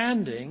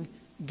understanding,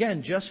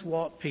 again, just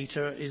what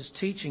Peter is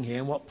teaching here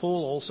and what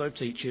Paul also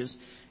teaches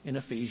in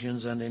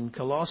Ephesians and in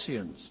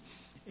Colossians.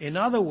 In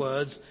other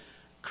words,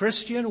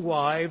 Christian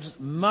wives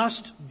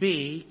must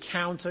be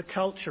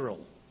countercultural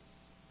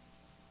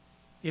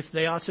if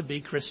they are to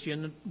be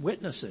Christian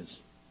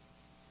witnesses.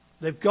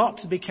 They've got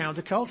to be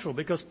countercultural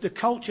because the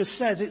culture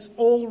says it's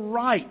all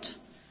right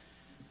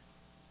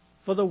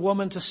for the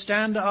woman to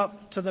stand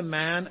up to the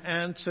man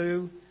and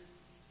to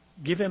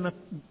give him a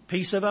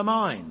piece of her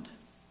mind.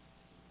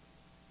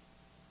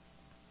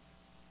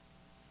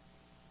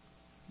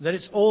 That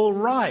it's all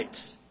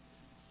right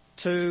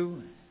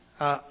to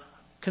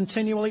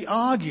continually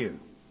argue.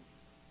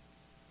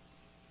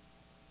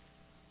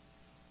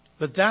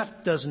 But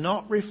that does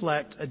not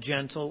reflect a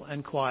gentle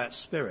and quiet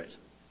spirit.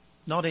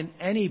 Not in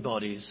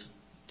anybody's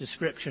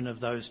description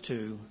of those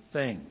two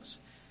things.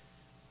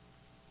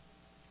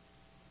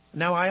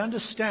 Now, I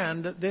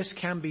understand that this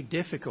can be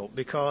difficult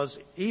because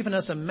even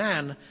as a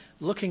man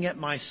looking at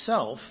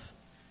myself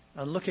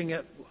and looking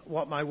at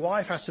what my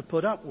wife has to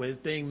put up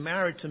with being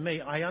married to me,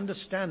 I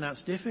understand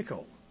that's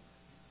difficult.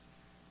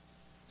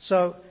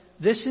 So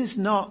this is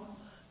not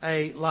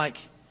a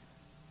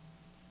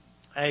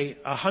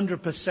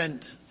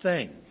 100%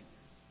 thing.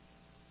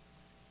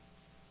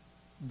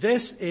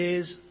 This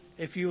is,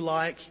 if you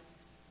like,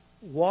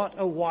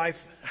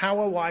 how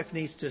a wife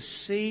needs to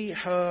see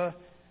her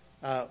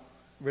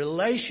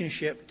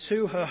relationship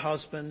to her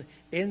husband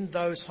in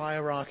those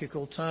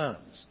hierarchical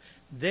terms.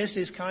 This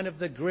is kind of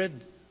the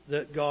grid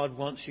that God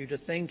wants you to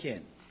think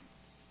in.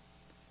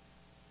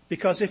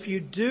 Because if you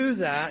do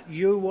that,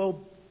 you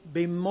will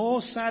be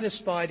more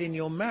satisfied in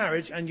your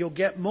marriage and you'll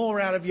get more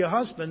out of your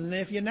husband than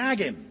if you nag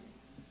him.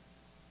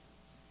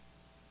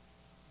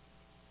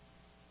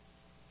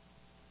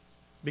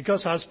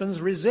 Because husbands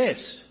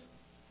resist.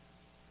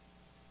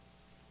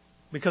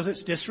 Because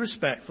it's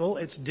disrespectful,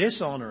 it's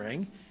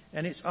dishonoring,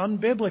 and it's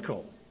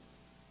unbiblical.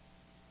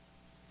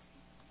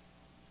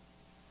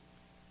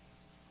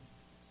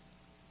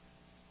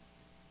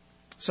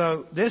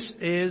 So this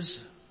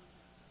is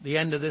the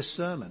end of this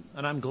sermon,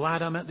 and I'm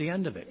glad I'm at the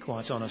end of it,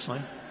 quite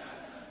honestly.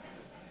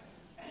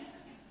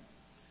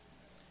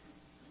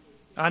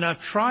 And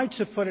I've tried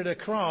to put it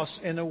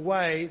across in a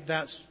way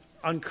that's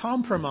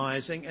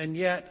uncompromising, and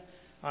yet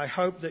I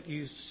hope that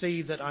you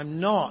see that I'm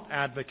not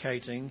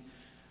advocating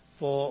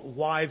for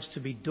wives to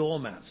be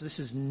doormats. This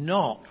is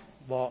not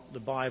what the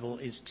Bible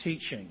is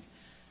teaching.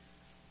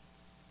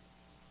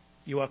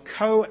 You are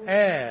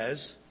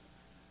co-heirs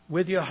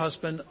with your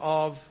husband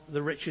of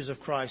the riches of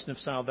Christ and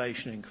of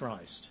salvation in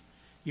Christ.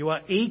 You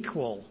are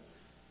equal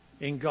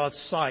in God's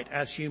sight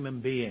as human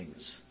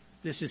beings.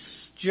 This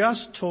is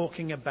just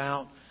talking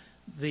about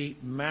the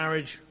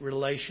marriage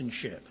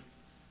relationship.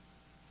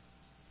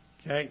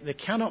 Okay? There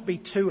cannot be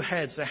two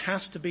heads. There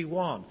has to be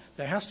one.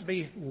 There has to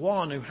be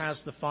one who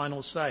has the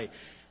final say.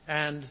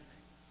 And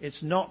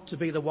it's not to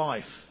be the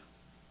wife.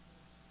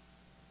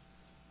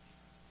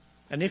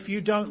 And if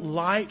you don't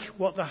like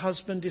what the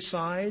husband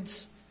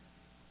decides,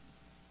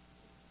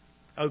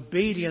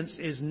 obedience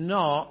is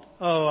not,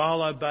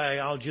 I'll obey,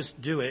 I'll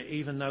just do it,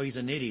 even though he's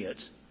an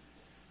idiot.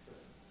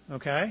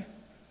 Okay?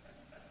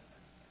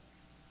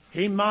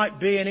 He might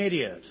be an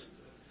idiot.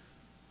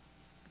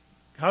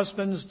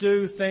 Husbands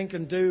do think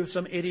and do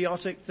some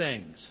idiotic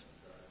things.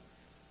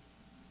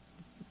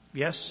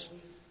 Yes?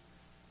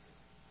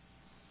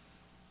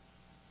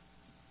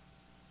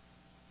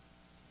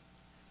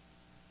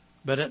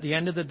 But at the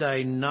end of the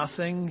day,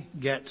 nothing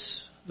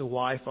gets the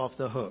wife off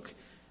the hook.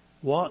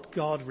 What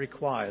God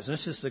requires, and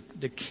this is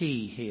the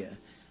key here,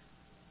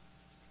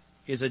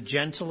 is a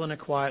gentle and a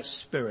quiet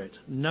spirit,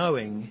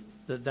 knowing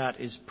that that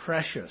is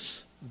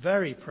precious,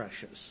 very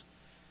precious,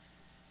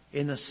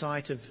 in the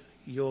sight of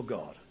your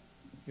God,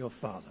 your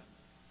Father.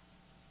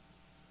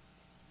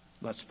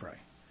 Let's pray.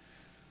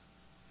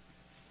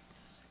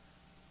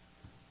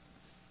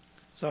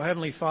 So,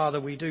 Heavenly Father,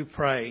 we do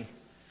pray.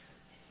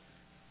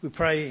 We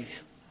pray,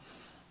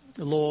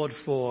 Lord,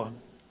 for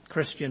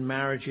Christian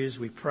marriages.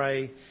 We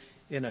pray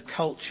in a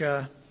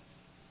culture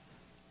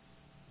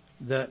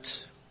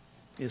that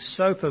is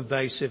so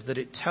pervasive that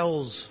it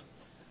tells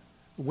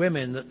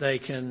women that they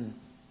can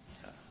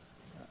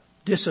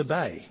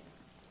disobey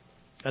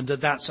and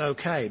that that's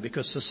okay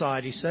because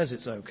society says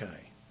it's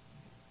okay.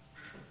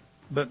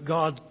 But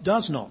God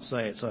does not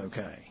say it's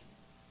okay.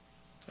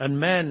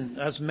 And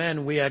as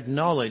men, we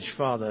acknowledge,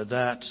 Father,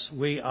 that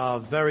we are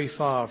very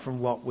far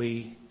from what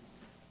we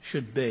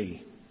should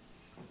be.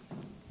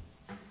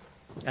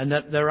 And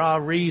that there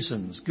are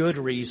reasons, good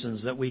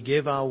reasons, that we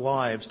give our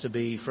wives to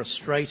be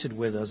frustrated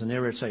with us and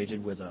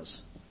irritated with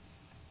us.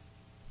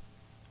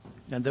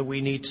 And that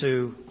we need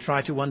to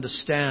try to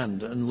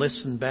understand and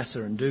listen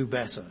better and do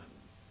better.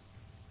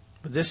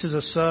 But this is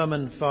a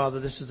sermon, Father,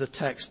 this is a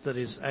text that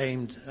is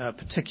aimed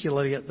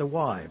particularly at the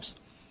wives.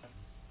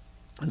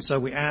 And so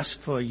we ask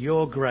for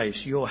your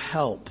grace, your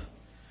help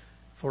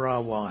for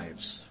our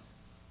wives,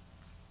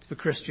 for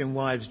Christian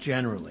wives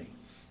generally,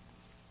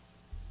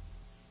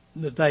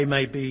 that they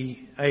may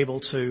be able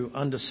to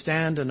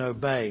understand and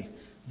obey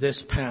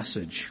this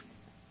passage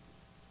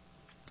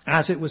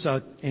as it was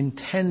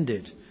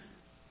intended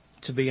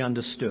to be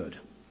understood,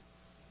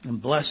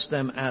 and bless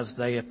them as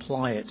they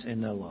apply it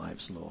in their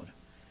lives, Lord.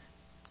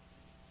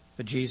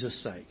 For Jesus'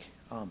 sake,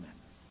 amen.